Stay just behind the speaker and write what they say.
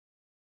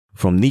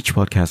From niche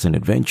podcasting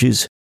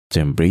adventures to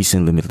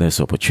embracing limitless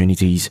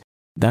opportunities,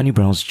 Danny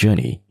Brown's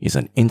journey is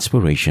an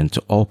inspiration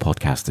to all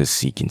podcasters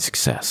seeking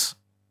success.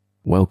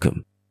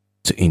 Welcome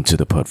to Into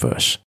the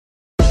Podverse.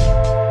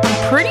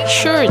 I'm pretty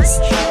sure it's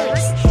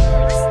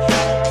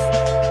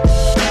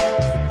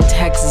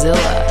Techzilla.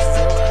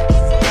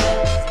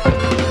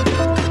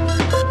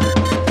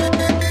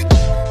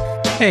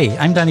 Hey,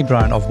 I'm Danny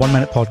Brown of 1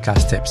 Minute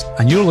Podcast Tips,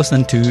 and you're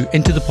listening to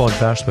Into the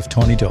Podverse with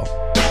Tony Daw.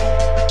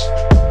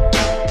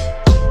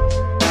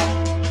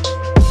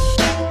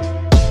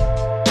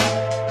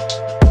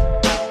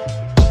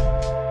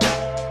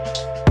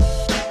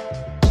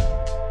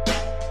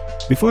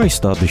 Before I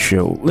start the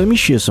show, let me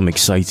share some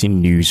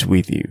exciting news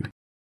with you.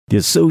 The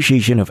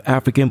Association of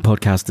African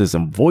Podcasters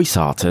and Voice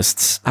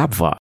Artists,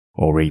 AAPVA,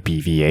 or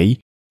APVA,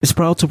 is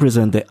proud to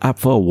present the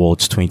AAPVA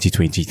Awards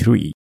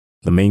 2023.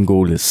 The main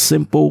goal is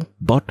simple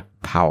but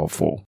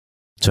powerful: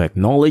 to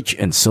acknowledge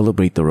and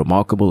celebrate the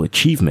remarkable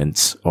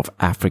achievements of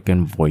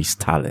African voice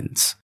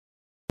talents.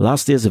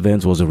 Last year's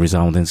event was a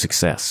resounding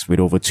success with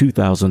over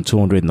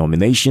 2,200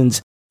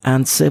 nominations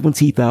and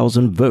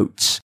 70,000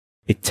 votes,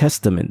 a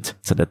testament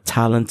to the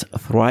talent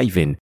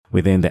thriving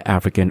within the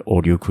African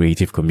audio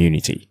creative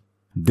community.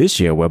 This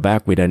year we're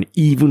back with an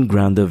even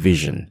grander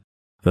vision.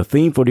 The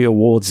theme for the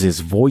awards is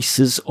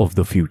Voices of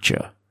the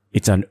Future.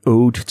 It's an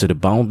ode to the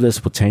boundless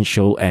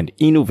potential and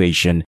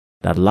innovation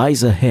that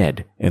lies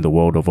ahead in the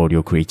world of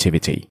audio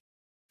creativity.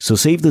 So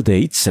save the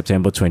date,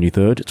 September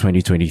 23rd,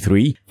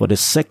 2023, for the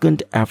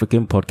second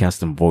African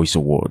Podcast and Voice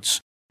Awards.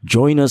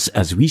 Join us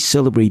as we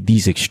celebrate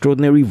these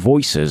extraordinary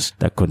voices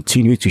that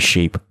continue to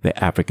shape the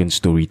African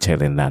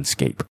storytelling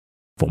landscape.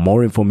 For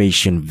more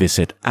information,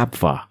 visit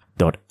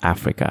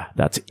apva.africa.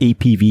 That's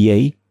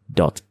apva.africa.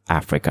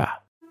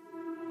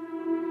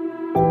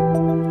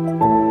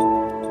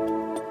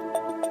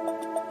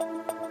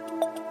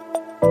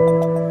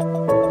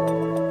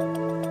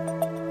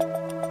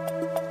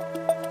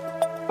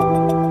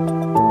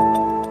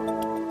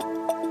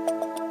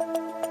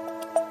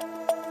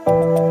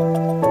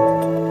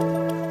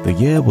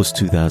 The year was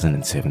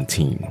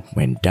 2017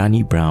 when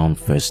Danny Brown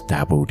first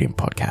dabbled in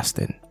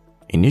podcasting,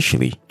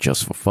 initially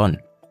just for fun.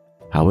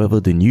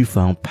 However, the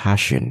newfound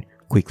passion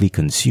quickly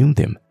consumed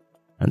him,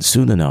 and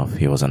soon enough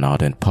he was an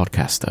ardent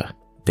podcaster,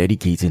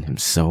 dedicating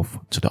himself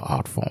to the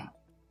art form.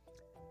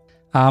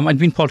 I'd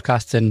been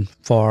podcasting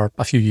for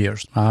a few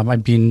years. My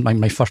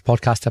first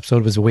podcast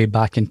episode was way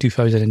back in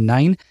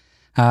 2009,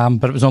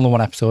 but it was only one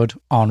episode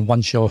on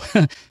one show,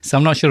 so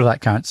I'm not sure if that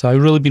counts. So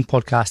I've really been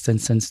podcasting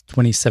since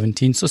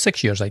 2017, so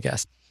 6 years, I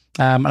guess.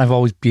 And I've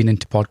always been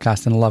into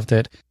podcasting, loved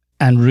it,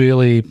 and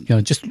really,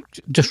 just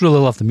really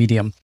love the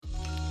medium.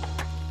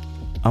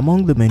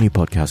 Among the many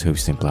podcast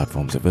hosting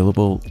platforms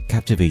available,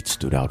 Captivate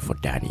stood out for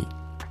Danny.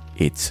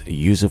 Its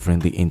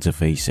user-friendly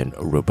interface and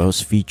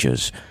robust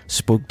features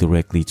spoke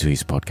directly to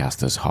his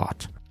podcaster's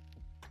heart.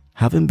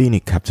 Having been a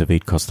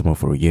Captivate customer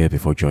for a year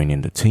before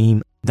joining the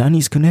team,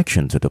 Danny's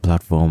connection to the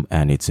platform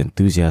and its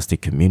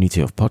enthusiastic community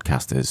of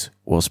podcasters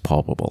was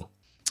palpable.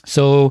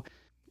 So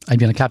I'd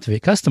been a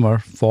Captivate customer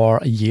for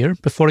a year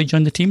before I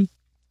joined the team,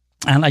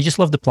 and I just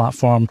loved the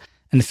platform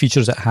and the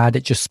features it had.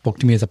 It just spoke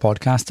to me as a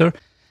podcaster,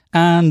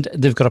 and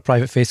they've got a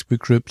private Facebook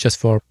group just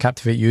for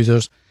Captivate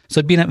users.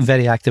 So I've been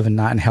very active in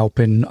that and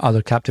helping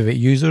other Captivate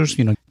users,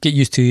 get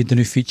used to the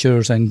new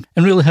features and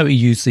really how to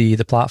use the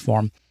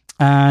platform.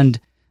 And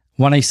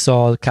when I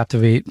saw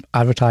Captivate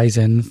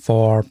advertising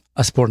for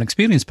a sport and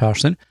experience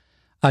person,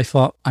 I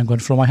thought, I'm going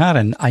to throw my hat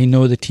in. I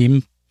know the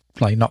team,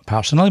 like not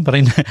personally, but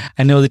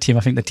I know the team.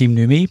 I think the team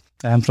knew me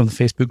from the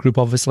Facebook group,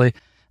 obviously.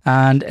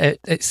 And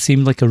it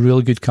seemed like a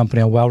really good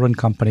company, a well-run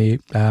company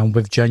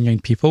with genuine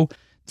people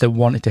that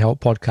wanted to help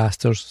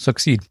podcasters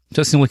succeed.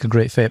 So it seemed like a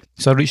great fit.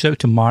 So I reached out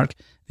to Mark,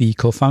 the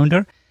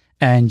co-founder,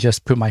 and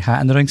just put my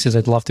hat in the ring. Says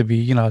I'd love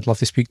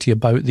to speak to you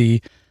about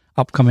the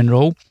upcoming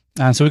role.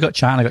 And so we got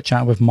chatting. I got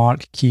chatting with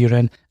Mark,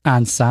 Kieran,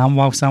 and Sam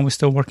while Sam was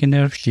still working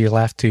there. She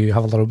left to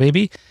have a little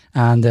baby,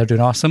 and they're doing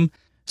awesome.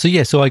 So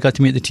I got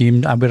to meet the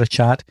team and we had a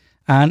chat,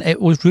 and it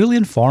was really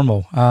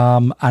informal.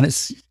 And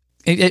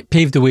it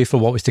paved the way for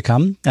what was to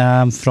come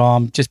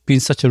from just being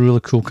such a really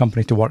cool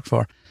company to work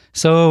for.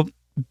 So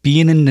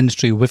being in the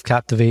industry with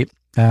Captivate,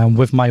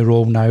 with my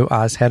role now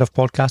as head of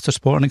podcaster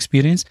support and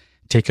experience,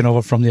 taking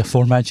over from the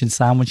aforementioned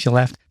Sam when she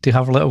left to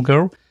have a little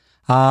girl.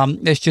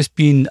 It's just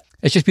been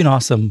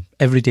awesome.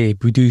 Every day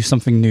we do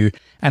something new,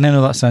 and I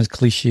know that sounds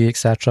cliche,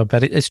 etc.,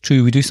 but it's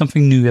true. We do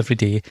something new every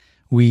day.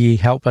 We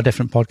help a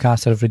different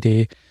podcaster every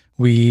day.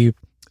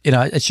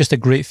 It's just a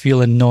great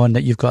feeling knowing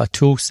that you've got a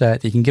tool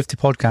set that you can give to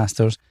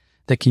podcasters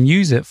that can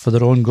use it for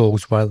their own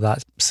goals, whether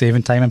that's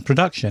saving time in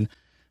production,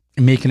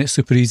 and making it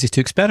super easy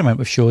to experiment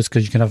with shows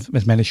because you can have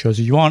as many shows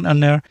as you want on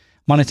there,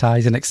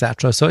 monetizing,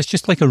 etc. So it's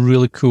just like a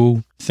really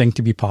cool thing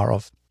to be part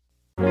of.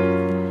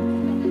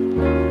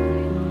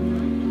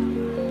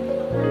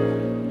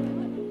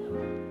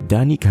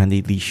 Danny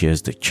candidly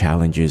shares the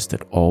challenges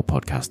that all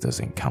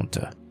podcasters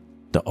encounter,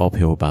 the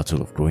uphill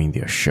battle of growing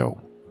their show.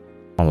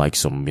 Unlike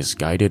some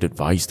misguided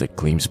advice that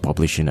claims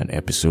publishing an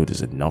episode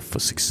is enough for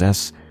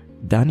success,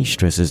 Danny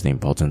stresses the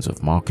importance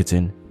of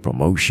marketing,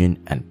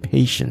 promotion, and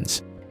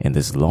patience in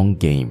this long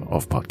game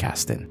of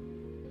podcasting.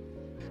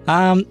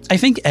 I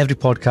think every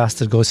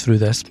podcaster goes through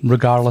this,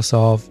 regardless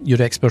of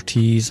your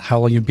expertise, how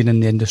long you've been in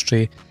the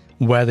industry,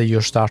 whether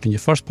you're starting your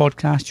first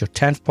podcast, your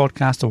 10th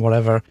podcast, or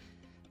whatever.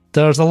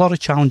 There's a lot of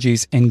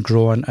challenges in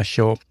growing a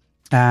show.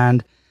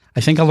 And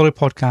I think a lot of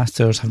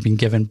podcasters have been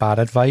given bad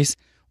advice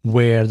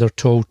where they're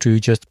told to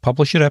just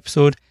publish your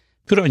episode,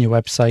 put it on your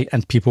website,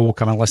 and people will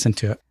come and listen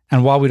to it.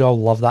 And while we'd all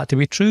love that to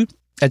be true,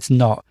 it's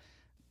not.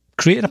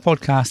 Creating a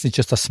podcast is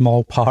just a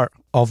small part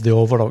of the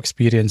overall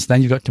experience.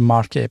 Then you've got to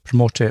market it,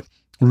 promote it,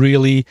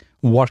 really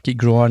work at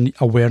growing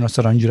awareness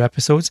around your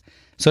episodes.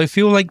 So I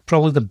feel like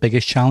probably the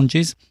biggest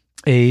challenges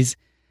is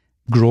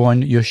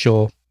growing your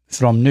show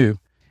from new.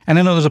 And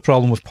I know there's a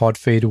problem with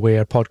Podfade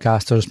where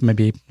podcasters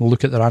maybe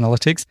look at their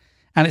analytics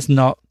and it's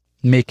not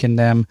making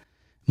them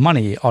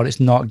money, or it's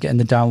not getting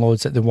the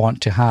downloads that they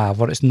want to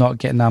have, or it's not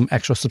getting them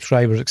extra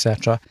subscribers,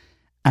 etc.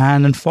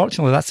 And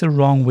unfortunately, that's the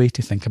wrong way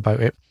to think about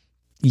it.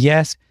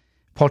 Yes,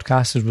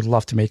 podcasters would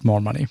love to make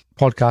more money.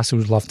 Podcasters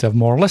would love to have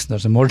more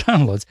listeners and more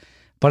downloads,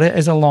 but it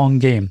is a long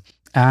game.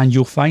 And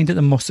you'll find that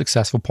the most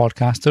successful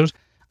podcasters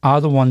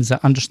are the ones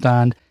that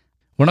understand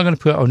we're not going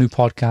to put out a new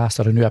podcast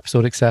or a new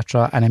episode,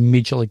 etc., and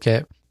immediately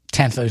get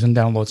 10,000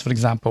 downloads, for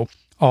example,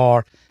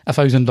 or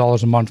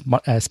 $1,000 a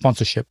month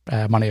sponsorship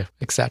money,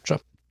 etc.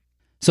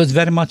 So it's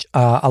very much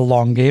a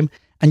long game,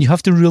 and you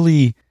have to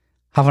really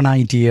have an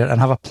idea and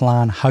have a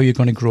plan how you're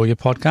going to grow your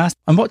podcast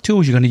and what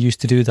tools you're going to use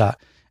to do that.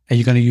 Are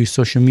you going to use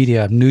social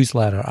media,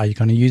 newsletter? Are you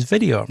going to use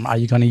video? Are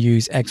you going to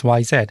use X,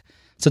 Y, Z?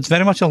 So it's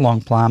very much a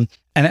long plan.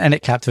 And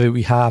at Captivate,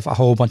 we have a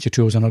whole bunch of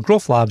tools in our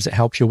Growth Labs that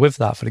helps you with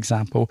that, for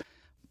example.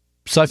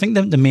 So I think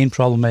the main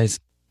problem is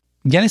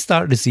getting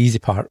started is the easy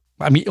part.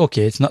 I mean,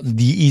 okay, it's not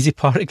the easy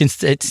part.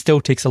 It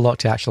still takes a lot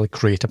to actually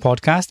create a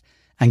podcast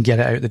and get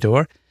it out the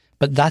door.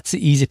 But that's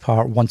the easy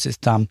part once it's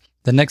done.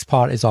 The next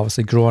part is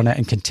obviously growing it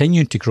and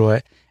continuing to grow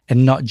it,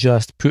 and not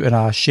just putting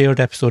a shared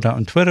episode out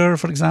on Twitter,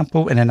 for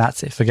example, and then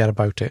that's it, forget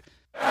about it.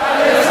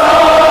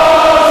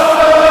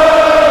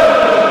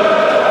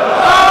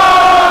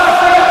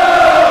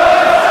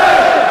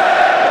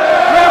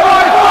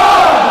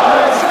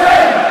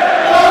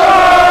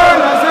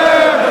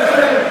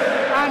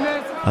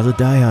 As a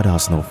diehard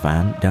Arsenal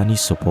fan, Danny's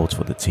support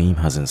for the team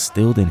has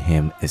instilled in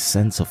him a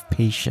sense of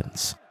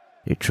patience,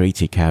 a trait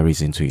he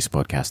carries into his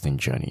podcasting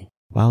journey.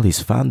 While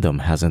his fandom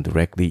hasn't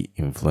directly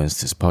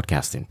influenced his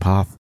podcasting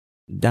path,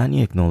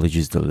 Danny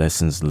acknowledges the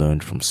lessons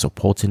learned from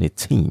supporting a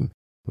team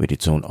with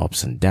its own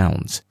ups and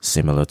downs,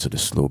 similar to the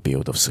slow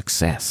build of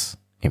success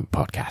in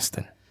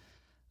podcasting.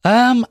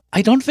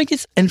 I don't think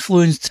it's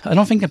influenced. I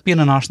don't think being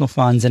an Arsenal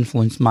fan's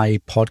influenced my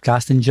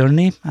podcasting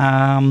journey.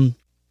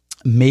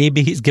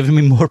 Maybe it's given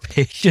me more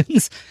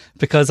patience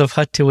because we've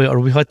had to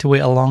wait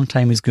a long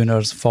time as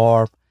Gunners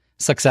for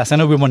success. I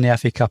know we won the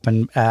FA Cup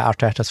in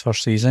Arteta's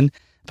first season,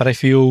 but I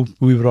feel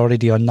we were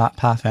already on that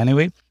path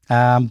anyway.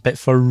 But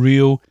for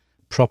real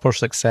proper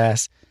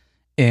success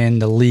in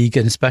the league,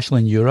 and especially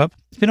in Europe,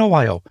 it's been a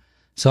while.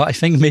 So I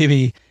think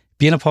maybe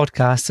being a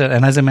podcaster,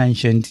 and as I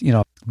mentioned,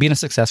 being a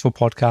successful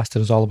podcaster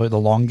is all about the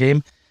long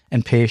game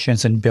and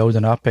patience and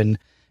building up and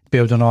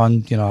building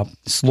on,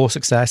 slow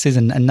successes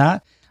and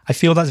that. I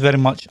feel that's very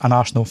much an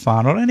Arsenal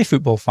fan, or any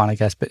football fan, I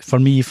guess. But for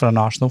me, for an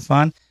Arsenal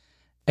fan,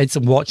 it's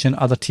watching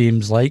other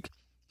teams like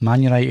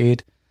Man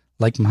United,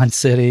 like Man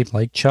City,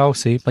 like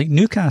Chelsea, like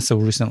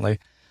Newcastle recently.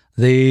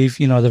 They've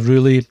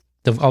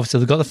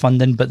obviously got the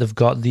funding, but they've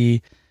got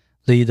the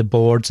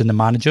boards and the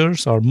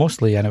managers, or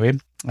mostly anyway,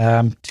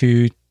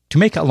 to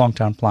make it a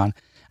long-term plan.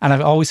 And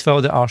I've always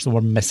felt that Arsenal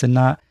were missing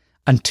that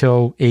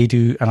until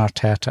Edu and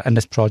Arteta and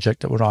this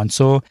project that we're on.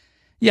 So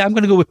yeah, I'm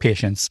going to go with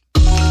patience.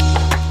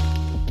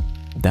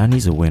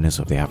 Danny's awareness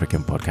of the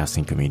African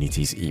podcasting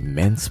community's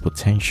immense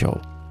potential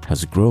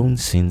has grown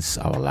since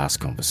our last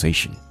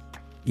conversation.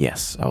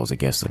 Yes, I was a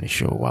guest on the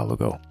show a while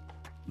ago.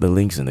 The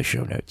link's in the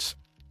show notes.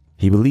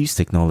 He believes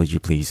technology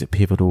plays a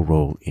pivotal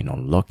role in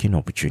unlocking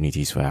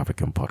opportunities for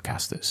African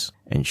podcasters,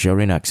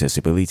 ensuring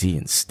accessibility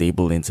and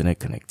stable internet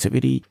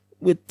connectivity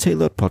with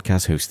tailored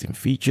podcast hosting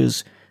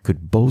features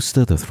could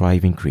bolster the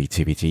thriving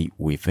creativity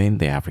within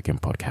the African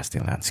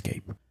podcasting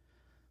landscape.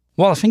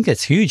 Well, I think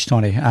it's huge,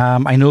 Tony.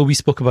 I know we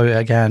spoke about it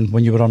again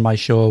when you were on my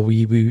show.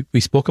 We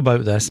spoke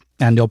about this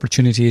and the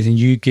opportunities, and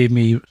you gave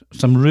me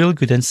some really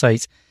good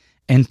insights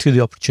into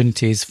the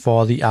opportunities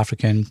for the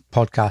African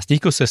podcast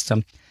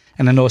ecosystem.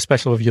 And I know,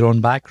 especially with your own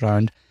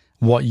background,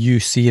 what you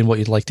see and what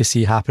you'd like to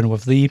see happen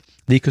with the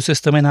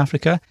ecosystem in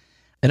Africa.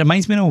 It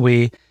reminds me in a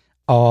way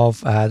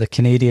of the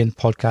Canadian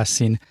podcast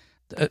scene.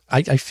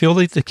 I feel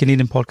like the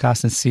Canadian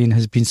podcasting scene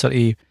has been sort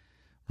of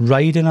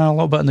riding a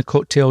little bit on the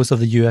coattails of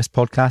the US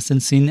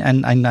podcasting scene.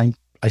 And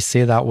I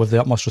say that with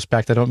the utmost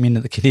respect. I don't mean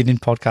that the Canadian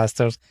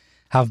podcasters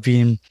have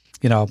been,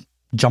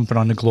 jumping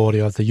on the glory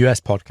of the US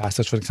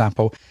podcasters, for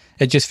example.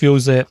 It just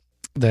feels that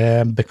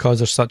because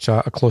there's such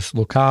a close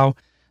locale,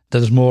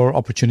 there's more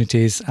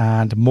opportunities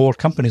and more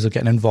companies are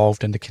getting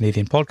involved in the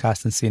Canadian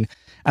podcasting scene.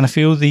 And I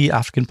feel the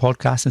African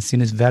podcasting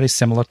scene is very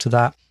similar to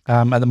that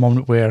at the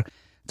moment, where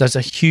there's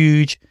a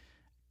huge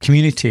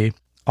community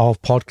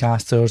of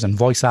podcasters and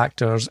voice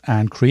actors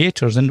and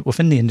creators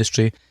within the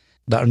industry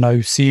that are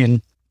now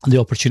seeing the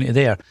opportunity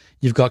there.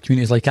 You've got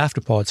communities like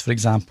Afterpods, for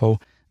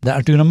example, that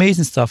are doing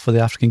amazing stuff for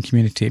the African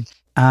community.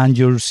 And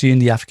you're seeing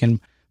the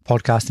African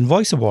Podcast and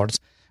Voice Awards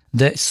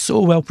that's so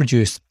well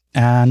produced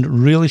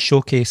and really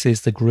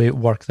showcases the great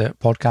work that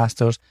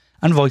podcasters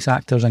and voice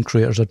actors and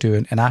creators are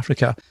doing in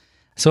Africa.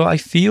 So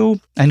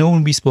I know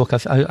when we spoke,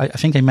 I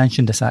think I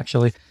mentioned this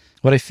actually,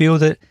 where I feel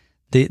that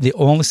the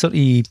only sort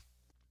of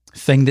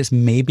thing that's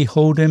maybe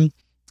holding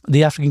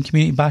the African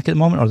community back at the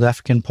moment, or the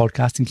African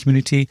podcasting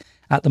community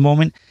at the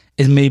moment,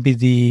 is maybe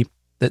the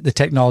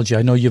technology.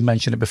 I know you've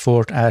mentioned it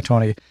before,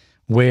 Tony,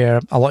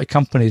 where a lot of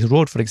companies,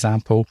 Rode for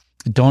example,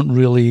 don't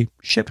really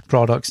ship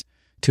products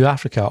to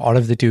Africa, or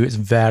if they do, it's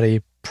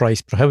very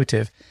price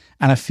prohibitive.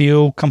 And I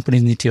feel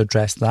companies need to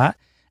address that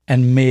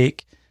and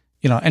make,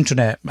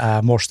 internet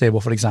more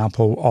stable, for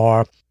example,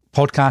 or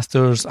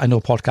podcasters. I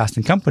know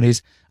podcasting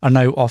companies are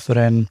now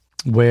offering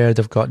where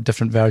they've got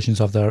different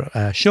versions of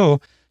their show,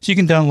 so you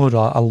can download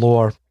a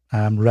lower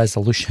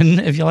resolution,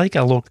 if you like,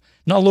 not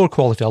a lower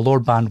quality, a lower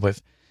bandwidth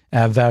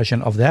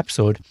version of the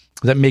episode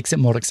that makes it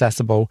more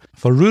accessible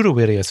for rural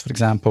areas, for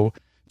example,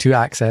 to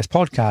access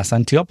podcasts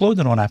and to upload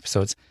their own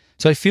episodes.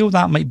 So I feel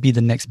that might be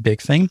the next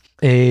big thing,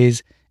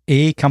 is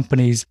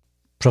companies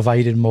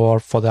providing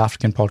more for the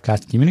African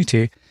podcast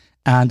community,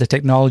 and the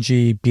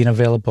technology being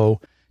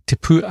available to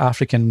put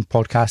African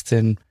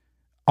podcasting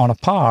on a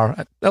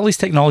par, at least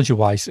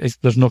technology-wise.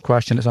 There's no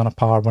question it's on a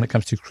par when it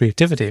comes to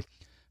creativity.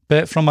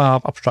 But from a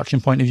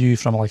production point of view,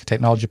 from a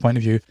technology point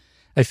of view,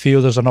 I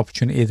feel there's an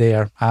opportunity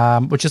there,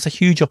 which is a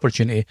huge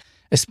opportunity,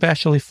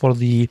 especially for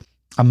the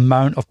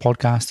amount of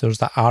podcasters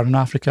that are in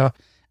Africa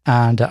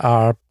and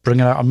are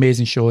bringing out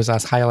amazing shows,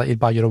 as highlighted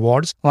by your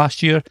awards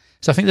last year.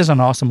 So I think there's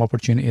an awesome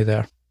opportunity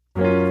there.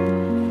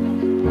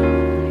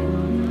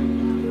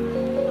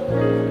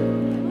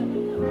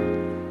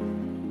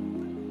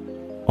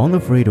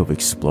 Unafraid of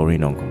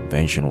exploring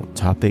unconventional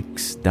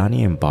topics,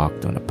 Danny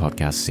embarked on a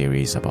podcast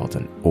series about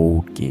an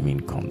old gaming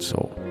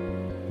console,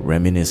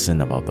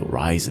 reminiscing about the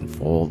rise and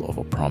fall of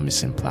a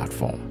promising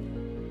platform.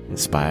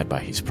 Inspired by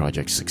his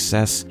project's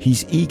success,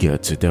 he's eager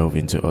to delve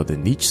into other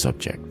niche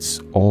subjects,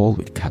 all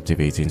with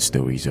captivating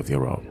stories of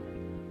their own.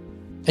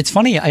 It's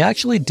funny, I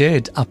actually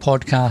did a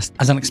podcast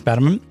as an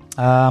experiment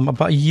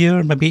about a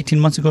year, maybe 18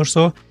 months ago or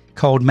so,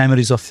 called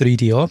Memories of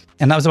 3DO.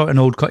 And that was about an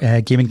old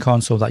gaming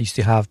console that I used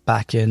to have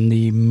back in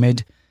the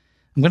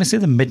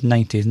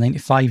mid-90s,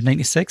 95,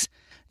 96,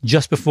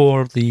 just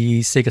before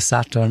the Sega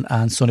Saturn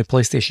and Sony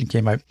PlayStation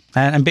came out.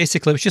 And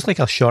basically, it was just like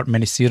a short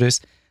mini-series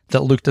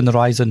that looked in the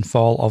rise and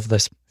fall of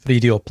this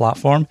 3DO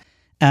platform.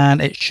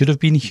 And it should have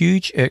been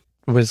huge. It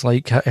was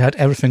it had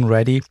everything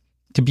ready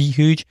to be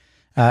huge.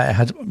 It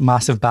had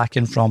massive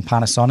backing from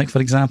Panasonic,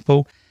 for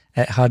example.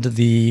 It had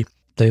the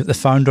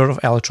founder of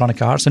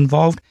Electronic Arts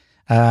involved.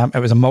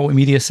 It was a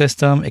multimedia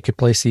system. It could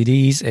play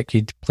CDs. It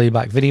could play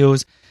back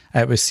videos.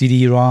 It was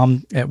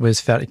CD-ROM. It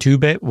was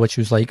 32-bit, which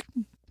was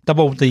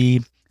double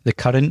the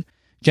current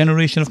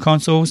generation of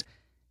consoles.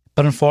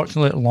 But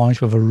unfortunately, it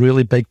launched with a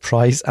really big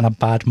price and a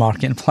bad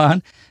marketing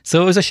plan.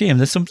 So it was a shame.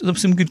 There's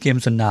some good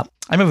games in that.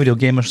 I'm a video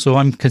gamer, so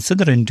I'm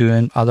considering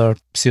doing other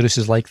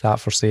series like that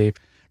for, say,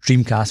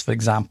 Dreamcast, for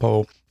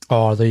example,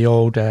 or the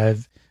old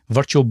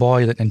Virtual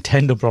Boy that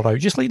Nintendo brought out,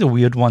 just like the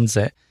weird ones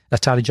that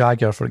Atari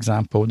Jaguar, for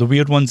example, the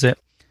weird ones that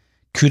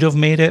could have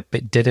made it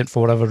but didn't for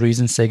whatever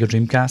reason, Sega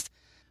Dreamcast.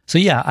 So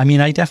yeah, I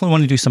definitely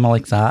want to do something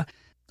like that.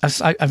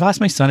 I've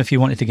asked my son if he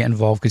wanted to get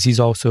involved, because he's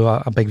also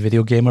a big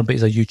video gamer, but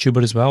he's a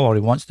YouTuber as well, or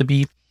he wants to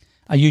be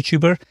a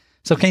YouTuber.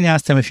 So I've kind of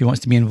asked him if he wants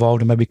to be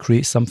involved and maybe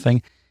create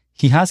something.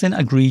 He hasn't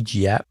agreed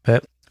yet,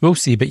 but we'll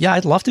see. But yeah,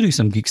 I'd love to do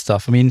some geek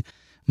stuff.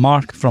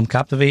 Mark from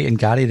Captivate and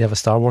Gary, they have a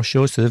Star Wars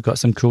show, so they've got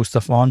some cool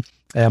stuff on.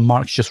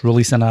 Mark's just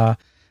releasing a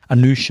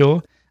new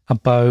show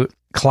about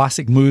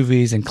classic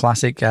movies and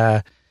classic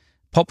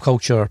pop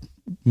culture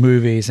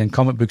movies and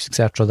comic books,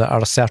 etc., that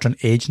are a certain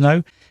age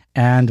now.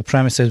 And the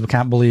premise is, we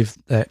can't believe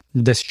that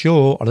this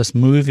show or this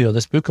movie or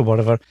this book or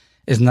whatever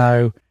is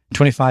now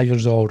 25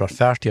 years old or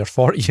 30 or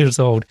 40 years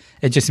old.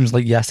 It just seems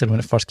like yesterday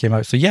when it first came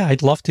out. So yeah,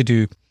 I'd love to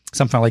do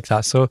something like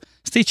that. So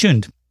stay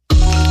tuned.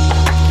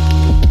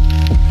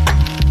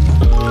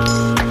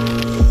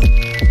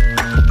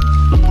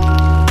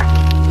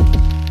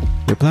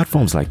 With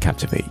platforms like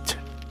Captivate,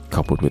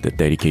 coupled with the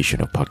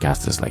dedication of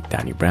podcasters like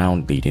Danny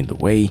Brown leading the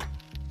way,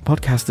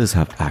 podcasters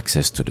have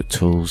access to the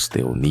tools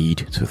they'll need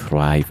to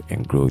thrive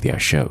and grow their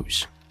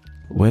shows.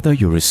 Whether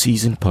you're a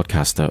seasoned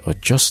podcaster or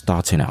just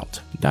starting out,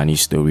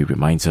 Danny's story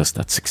reminds us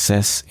that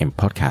success in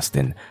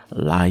podcasting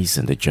lies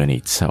in the journey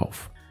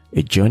itself,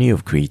 a journey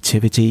of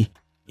creativity,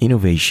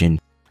 innovation,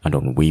 and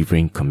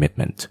unwavering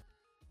commitment.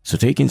 So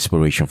take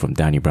inspiration from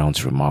Danny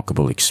Brown's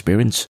remarkable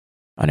experience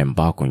and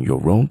embark on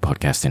your own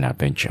podcasting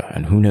adventure,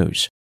 and who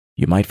knows,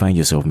 you might find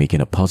yourself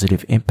making a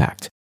positive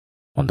impact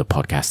on the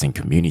podcasting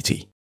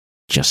community,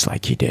 just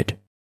like he did.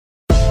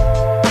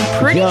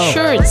 pretty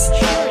sure it's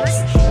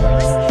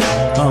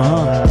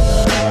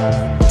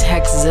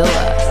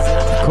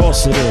Techzilla. Of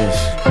course it is.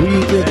 Who do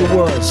you think it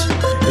was?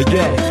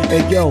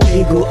 Hey yo,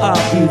 eagle eye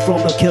view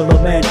from the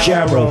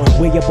Kilimanjaro.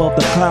 Way above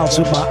the clouds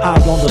with my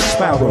eye on the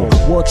sparrow.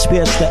 Words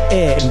pierce the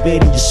air,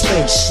 invading your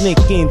space. Sneak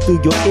in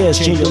through your ears,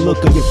 change the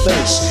look of your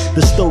face.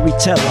 The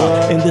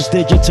storyteller in this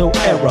digital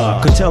era.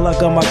 Could tell I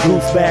got my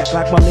groove back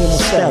like my name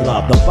was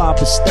Stella. The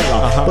vibe is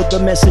stellar, put the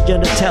message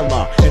in the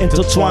teller.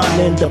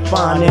 Intertwining,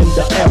 defining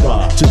the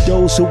era. To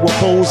those who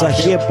oppose, I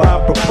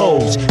hereby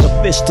propose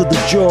a fist to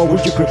the jaw,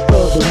 would you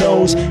prefer the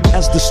nose?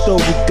 As the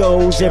story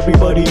goes,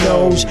 everybody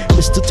knows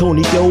Mr.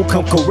 Tony Yo,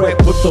 come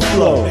correct with the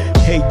flow.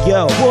 Hey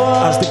yo,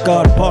 as the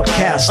God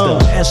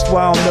podcaster,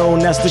 erstwhile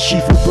known as the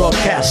Shifu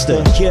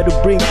broadcaster, here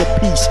to bring the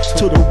peace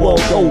to the world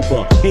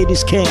over.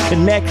 Haters can't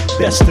connect,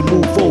 best to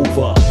move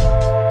over.